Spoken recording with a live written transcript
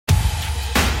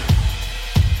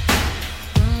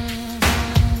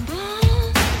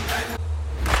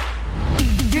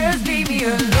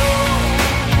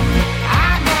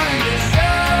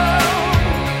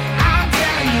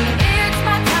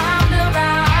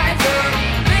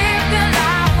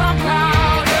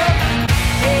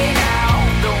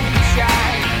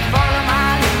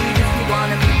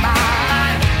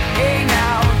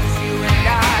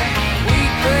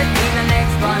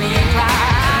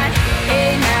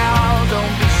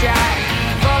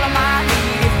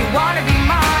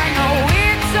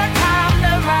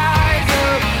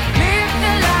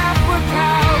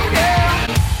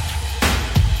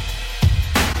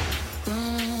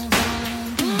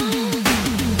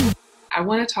I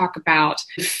want to talk about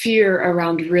the fear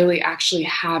around really actually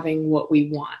having what we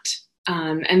want.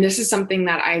 And this is something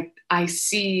that I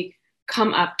see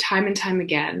come up time and time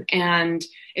again. And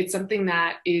it's something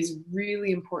that is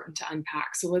really important to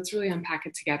unpack. So let's really unpack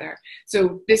it together.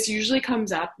 So this usually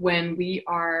comes up when we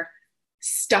are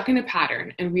stuck in a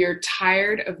pattern and we are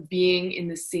tired of being in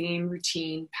the same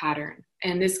routine pattern.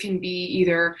 And this can be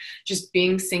either just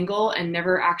being single and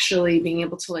never actually being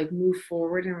able to like move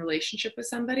forward in a relationship with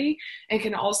somebody. It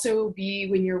can also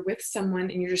be when you're with someone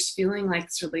and you're just feeling like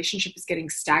this relationship is getting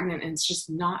stagnant and it's just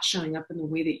not showing up in the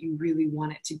way that you really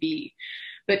want it to be.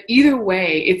 But either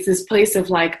way, it's this place of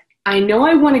like, I know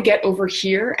I want to get over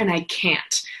here and I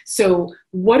can't. So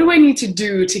what do I need to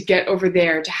do to get over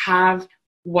there to have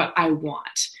what I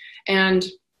want? And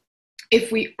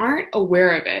if we aren't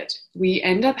aware of it, we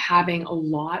end up having a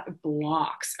lot of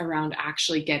blocks around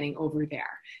actually getting over there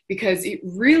because it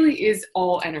really is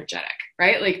all energetic,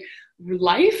 right? Like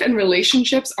life and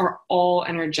relationships are all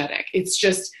energetic. It's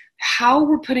just how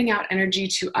we're putting out energy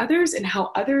to others and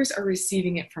how others are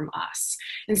receiving it from us.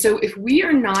 And so if we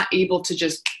are not able to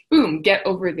just, boom, get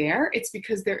over there, it's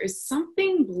because there is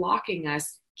something blocking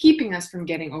us, keeping us from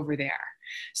getting over there.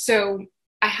 So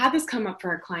I had this come up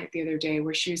for a client the other day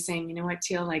where she was saying, you know what,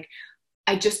 Teal, like,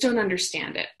 I just don't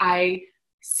understand it. I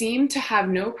seem to have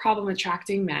no problem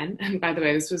attracting men. And by the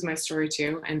way, this was my story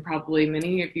too, and probably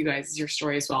many of you guys, your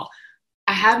story as well.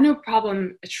 I have no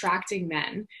problem attracting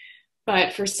men,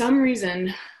 but for some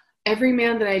reason, every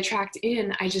man that I attract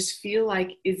in, I just feel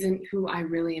like isn't who I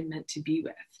really am meant to be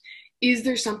with. Is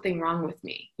there something wrong with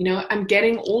me? You know, I'm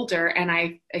getting older and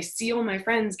I see all my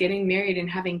friends getting married and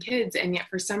having kids, and yet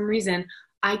for some reason,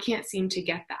 I can't seem to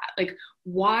get that. Like,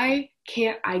 why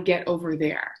can't I get over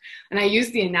there? And I use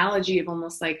the analogy of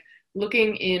almost like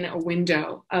looking in a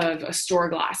window of a store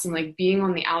glass and like being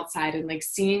on the outside and like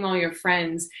seeing all your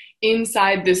friends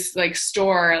inside this like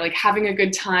store, like having a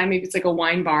good time. Maybe it's like a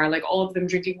wine bar, like all of them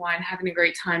drinking wine, having a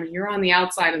great time. And you're on the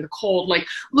outside in the cold, like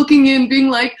looking in, being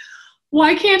like,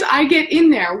 why can't I get in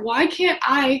there? Why can't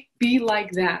I be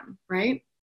like them, right?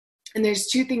 And there's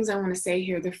two things I want to say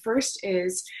here. The first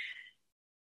is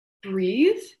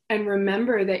breathe and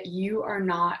remember that you are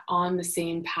not on the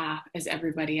same path as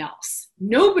everybody else.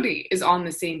 Nobody is on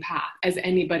the same path as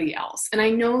anybody else. And I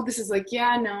know this is like,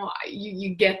 yeah, no,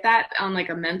 you get that on like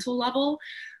a mental level,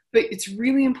 but it's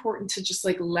really important to just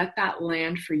like let that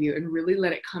land for you and really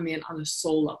let it come in on a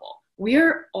soul level. We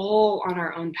are all on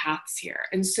our own paths here.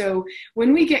 And so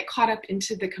when we get caught up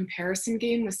into the comparison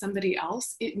game with somebody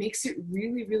else, it makes it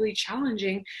really, really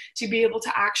challenging to be able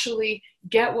to actually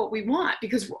get what we want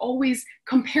because we're always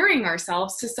comparing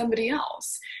ourselves to somebody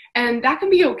else. And that can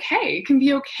be okay. It can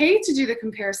be okay to do the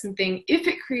comparison thing if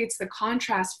it creates the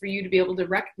contrast for you to be able to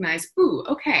recognize, ooh,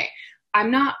 okay, I'm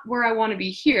not where I want to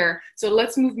be here, so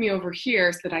let's move me over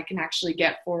here so that I can actually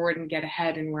get forward and get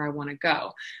ahead and where I want to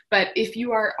go. But if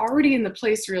you are already in the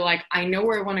place where you're like, I know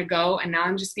where I want to go, and now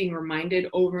I'm just being reminded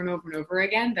over and over and over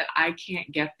again that I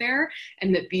can't get there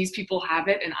and that these people have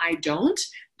it and I don't,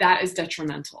 that is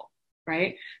detrimental,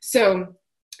 right? So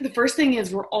the first thing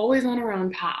is we're always on our own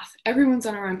path. Everyone's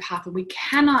on our own path, and we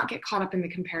cannot get caught up in the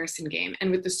comparison game. And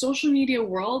with the social media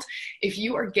world, if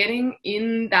you are getting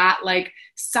in that, like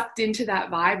sucked into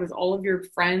that vibe with all of your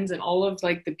friends and all of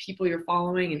like the people you're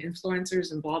following and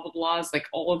influencers and blah, blah, blahs, like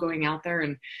all going out there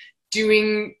and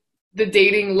doing the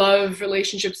dating, love,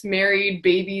 relationships, married,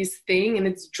 babies thing, and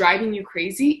it's driving you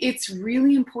crazy, it's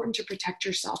really important to protect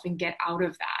yourself and get out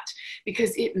of that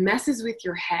because it messes with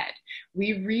your head.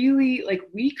 We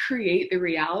create the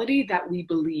reality that we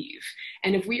believe.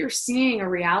 And if we are seeing a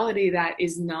reality that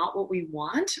is not what we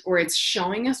want, or it's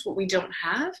showing us what we don't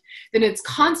have, then it's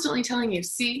constantly telling you,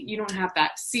 see, you don't have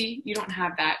that. See, you don't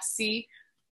have that. See,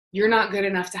 you're not good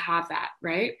enough to have that,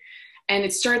 right? And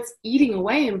it starts eating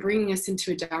away and bringing us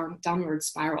into a downward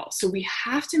spiral. So we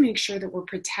have to make sure that we're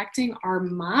protecting our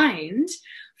mind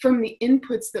from the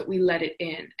inputs that we let it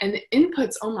in. And the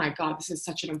inputs, oh my God, this is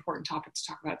such an important topic to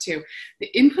talk about too. The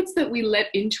inputs that we let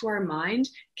into our mind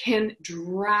can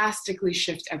drastically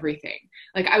shift everything.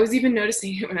 Like I was even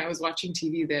noticing it when I was watching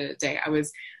TV the other day. I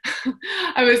was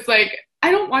like, I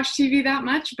don't watch TV that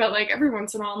much, but like every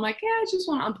once in a while, I'm like, yeah, I just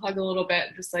want to unplug a little bit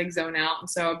and just like zone out. And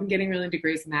so I've been getting really into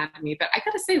Grey's Anatomy, but I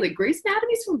gotta say, like Grey's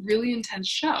Anatomy is a really intense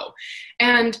show.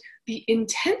 And the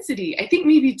intensity, I think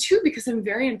maybe too, because I'm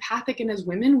very empathic, and as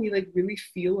women, we like really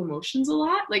feel emotions a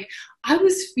lot. Like I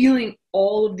was feeling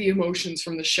all of the emotions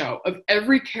from the show, of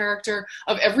every character,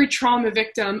 of every trauma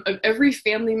victim, of every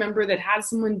family member that had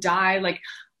someone die. Like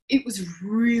it was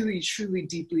really, truly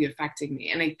deeply affecting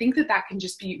me. And I think that that can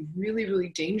just be really, really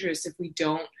dangerous if we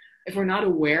don't if we're not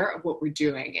aware of what we're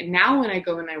doing. And now when I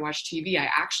go and I watch TV, I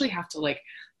actually have to like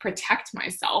protect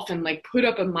myself and like put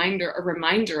up a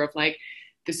reminder of like,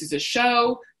 this is a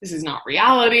show, this is not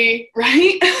reality,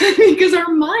 right? Because our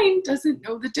mind doesn't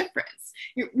know the difference.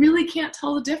 It really can't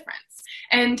tell the difference.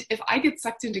 And if I get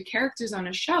sucked into characters on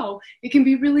a show, it can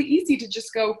be really easy to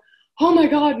just go, oh my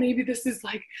God, maybe this is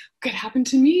like could happen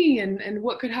to me and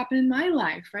what could happen in my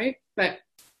life, right? But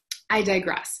I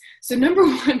digress. So number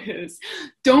one is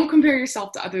don't compare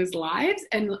yourself to others' lives,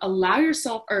 and allow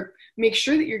yourself, or make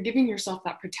sure that you're giving yourself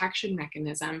that protection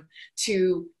mechanism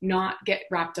to not get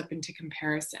wrapped up into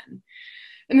comparison.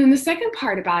 And then the second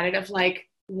part about it of like,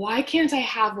 why can't I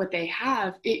have what they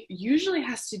have? It usually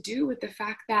has to do with the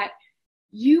fact that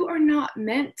you are not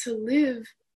meant to live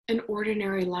an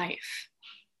ordinary life.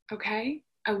 Okay?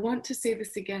 I want to say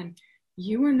this again.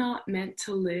 You are not meant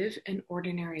to live an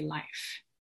ordinary life.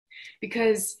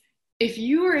 Because if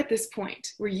you are at this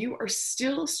point where you are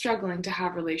still struggling to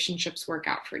have relationships work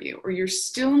out for you, or you're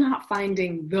still not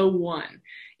finding the one,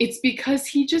 it's because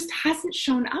he just hasn't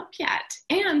shown up yet.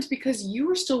 And because you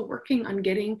are still working on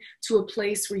getting to a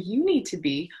place where you need to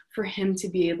be for him to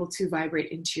be able to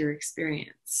vibrate into your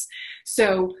experience.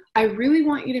 So I really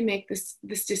want you to make this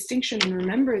distinction and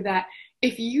remember that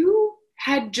if you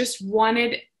had just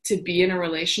wanted to be in a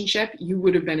relationship, you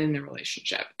would have been in the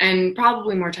relationship. And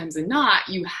probably more times than not,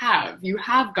 you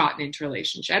have gotten into a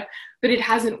relationship, but it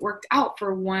hasn't worked out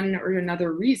for one or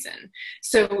another reason.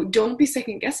 So don't be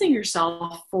second guessing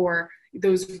yourself for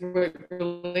those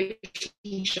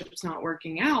relationships not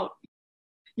working out.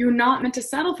 You're not meant to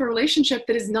settle for a relationship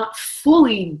that is not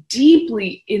fully,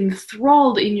 deeply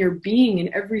enthralled in your being,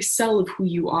 in every cell of who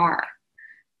you are.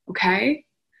 Okay?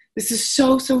 This is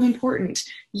so, so important.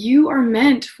 You are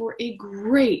meant for a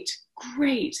great,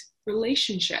 great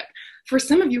relationship. For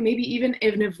some of you, maybe even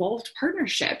an evolved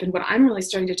partnership. And what I'm really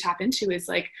starting to tap into is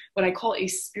like what I call a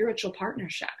spiritual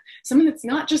partnership. Someone that's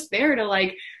not just there to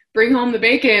like bring home the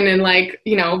bacon and like,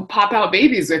 you know, pop out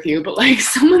babies with you, but like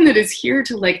someone that is here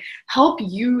to like help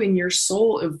you and your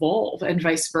soul evolve and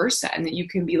vice versa. And that you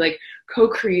can be like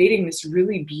co-creating this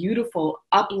really beautiful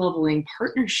up-leveling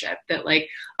partnership that like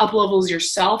up-levels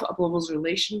yourself, up-levels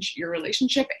your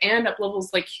relationship, and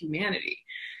up-levels like humanity.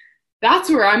 That's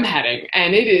where I'm heading.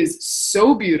 And it is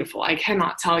so beautiful. I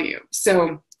cannot tell you.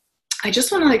 So I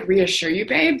just want to like reassure you,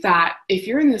 babe, that if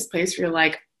you're in this place where you're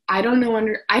like, I don't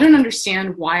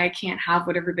understand why I can't have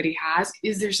what everybody has.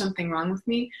 Is there something wrong with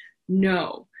me?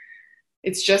 No.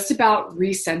 It's just about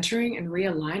recentering and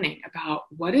realigning about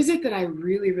what is it that I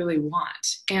really, really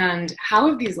want? And how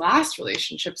have these last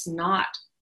relationships not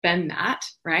been that,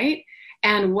 right?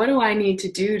 And what do I need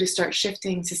to do to start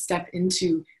shifting to step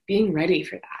into being ready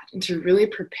for that and to really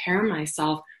prepare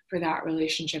myself for that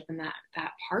relationship and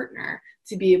that partner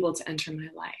to be able to enter my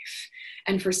life.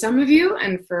 And for some of you,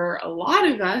 and for a lot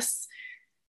of us,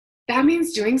 that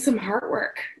means doing some heart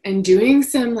work and doing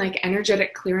some like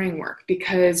energetic clearing work,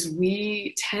 because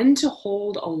we tend to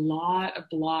hold a lot of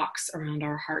blocks around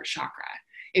our heart chakra.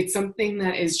 It's something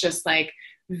that is just like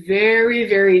very,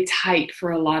 very tight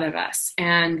for a lot of us.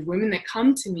 And women that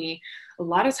come to me a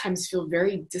lot of times feel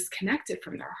very disconnected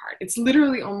from their heart. It's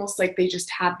literally almost like they just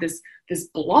have this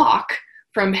block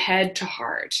from head to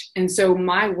heart. And so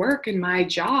my work and my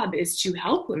job is to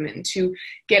help women to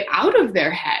get out of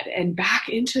their head and back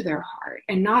into their heart.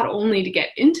 And not only to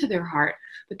get into their heart,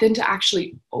 but then to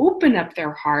actually open up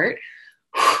their heart,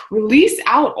 release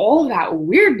out all of that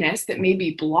weirdness that may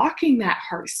be blocking that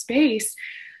heart space,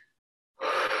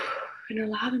 and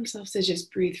allow themselves to just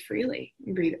breathe freely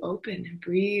and breathe open and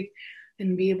breathe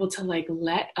and be able to like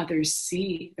let others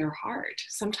see their heart.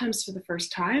 Sometimes for the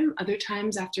first time, other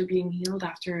times after being healed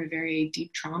after a very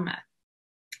deep trauma.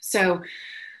 So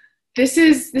this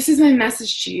is my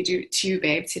message to you,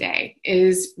 babe, today,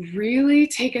 is really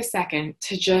take a second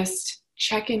to just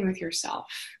check in with yourself.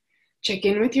 Check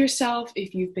in with yourself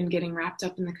if you've been getting wrapped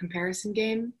up in the comparison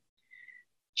game.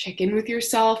 Check in with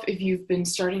yourself if you've been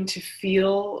starting to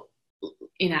feel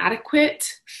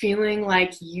inadequate, feeling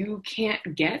like you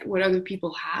can't get what other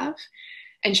people have.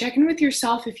 And check in with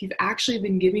yourself if you've actually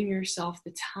been giving yourself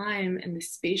the time and the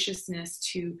spaciousness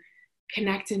to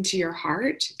connect into your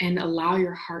heart and allow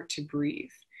your heart to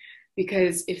breathe.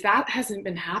 Because if that hasn't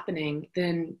been happening,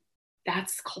 then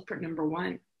that's culprit number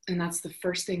one. And that's the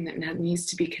first thing that needs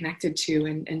to be connected to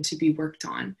and to be worked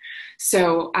on.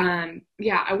 So I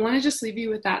want to just leave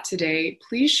you with that today.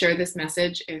 Please share this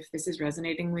message if this is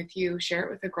resonating with you. Share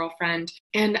it with a girlfriend.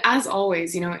 And as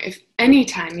always, you know, if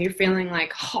anytime you're feeling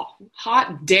like, oh,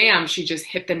 hot damn, she just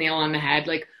hit the nail on the head,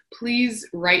 like, please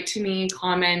write to me,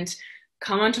 comment,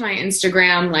 come onto my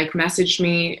Instagram, like message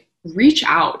me. reach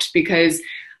out, because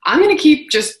I'm going to keep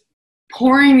just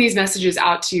pouring these messages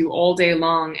out to you all day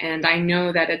long. And I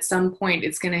know that at some point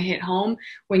it's going to hit home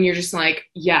when you're just like,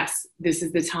 yes, this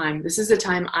is the time. This is the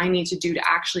time I need to do to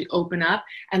actually open up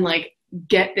and like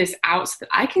get this out so that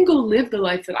I can go live the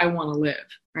life that I want to live.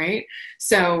 Right.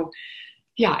 So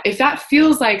yeah, if that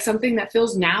feels like something that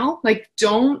feels now, like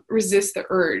don't resist the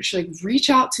urge, like reach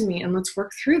out to me and let's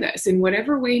work through this in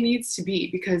whatever way needs to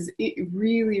be, because it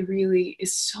really, really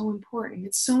is so important.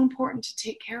 It's so important to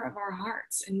take care of our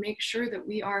hearts and make sure that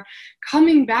we are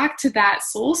coming back to that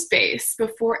soul space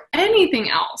before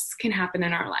anything else can happen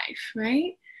in our life,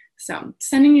 right? So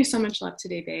sending you so much love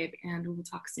today, babe, and we'll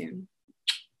talk soon.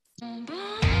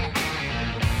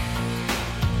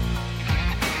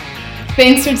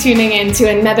 Thanks for tuning in to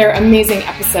another amazing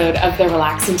episode of the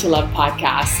Relaxing to Love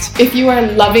podcast. If you are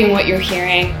loving what you're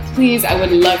hearing, please, I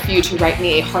would love for you to write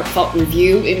me a heartfelt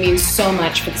review. It means so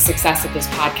much for the success of this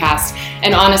podcast.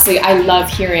 And honestly, I love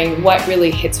hearing what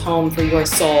really hits home for your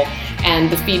soul. And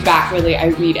the feedback, really, I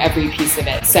read every piece of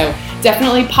it. So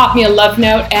definitely pop me a love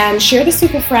note and share this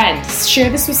with a friend. Share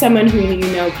this with someone who you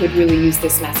know could really use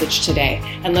this message today.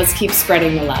 And let's keep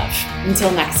spreading the love.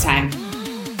 Until next time.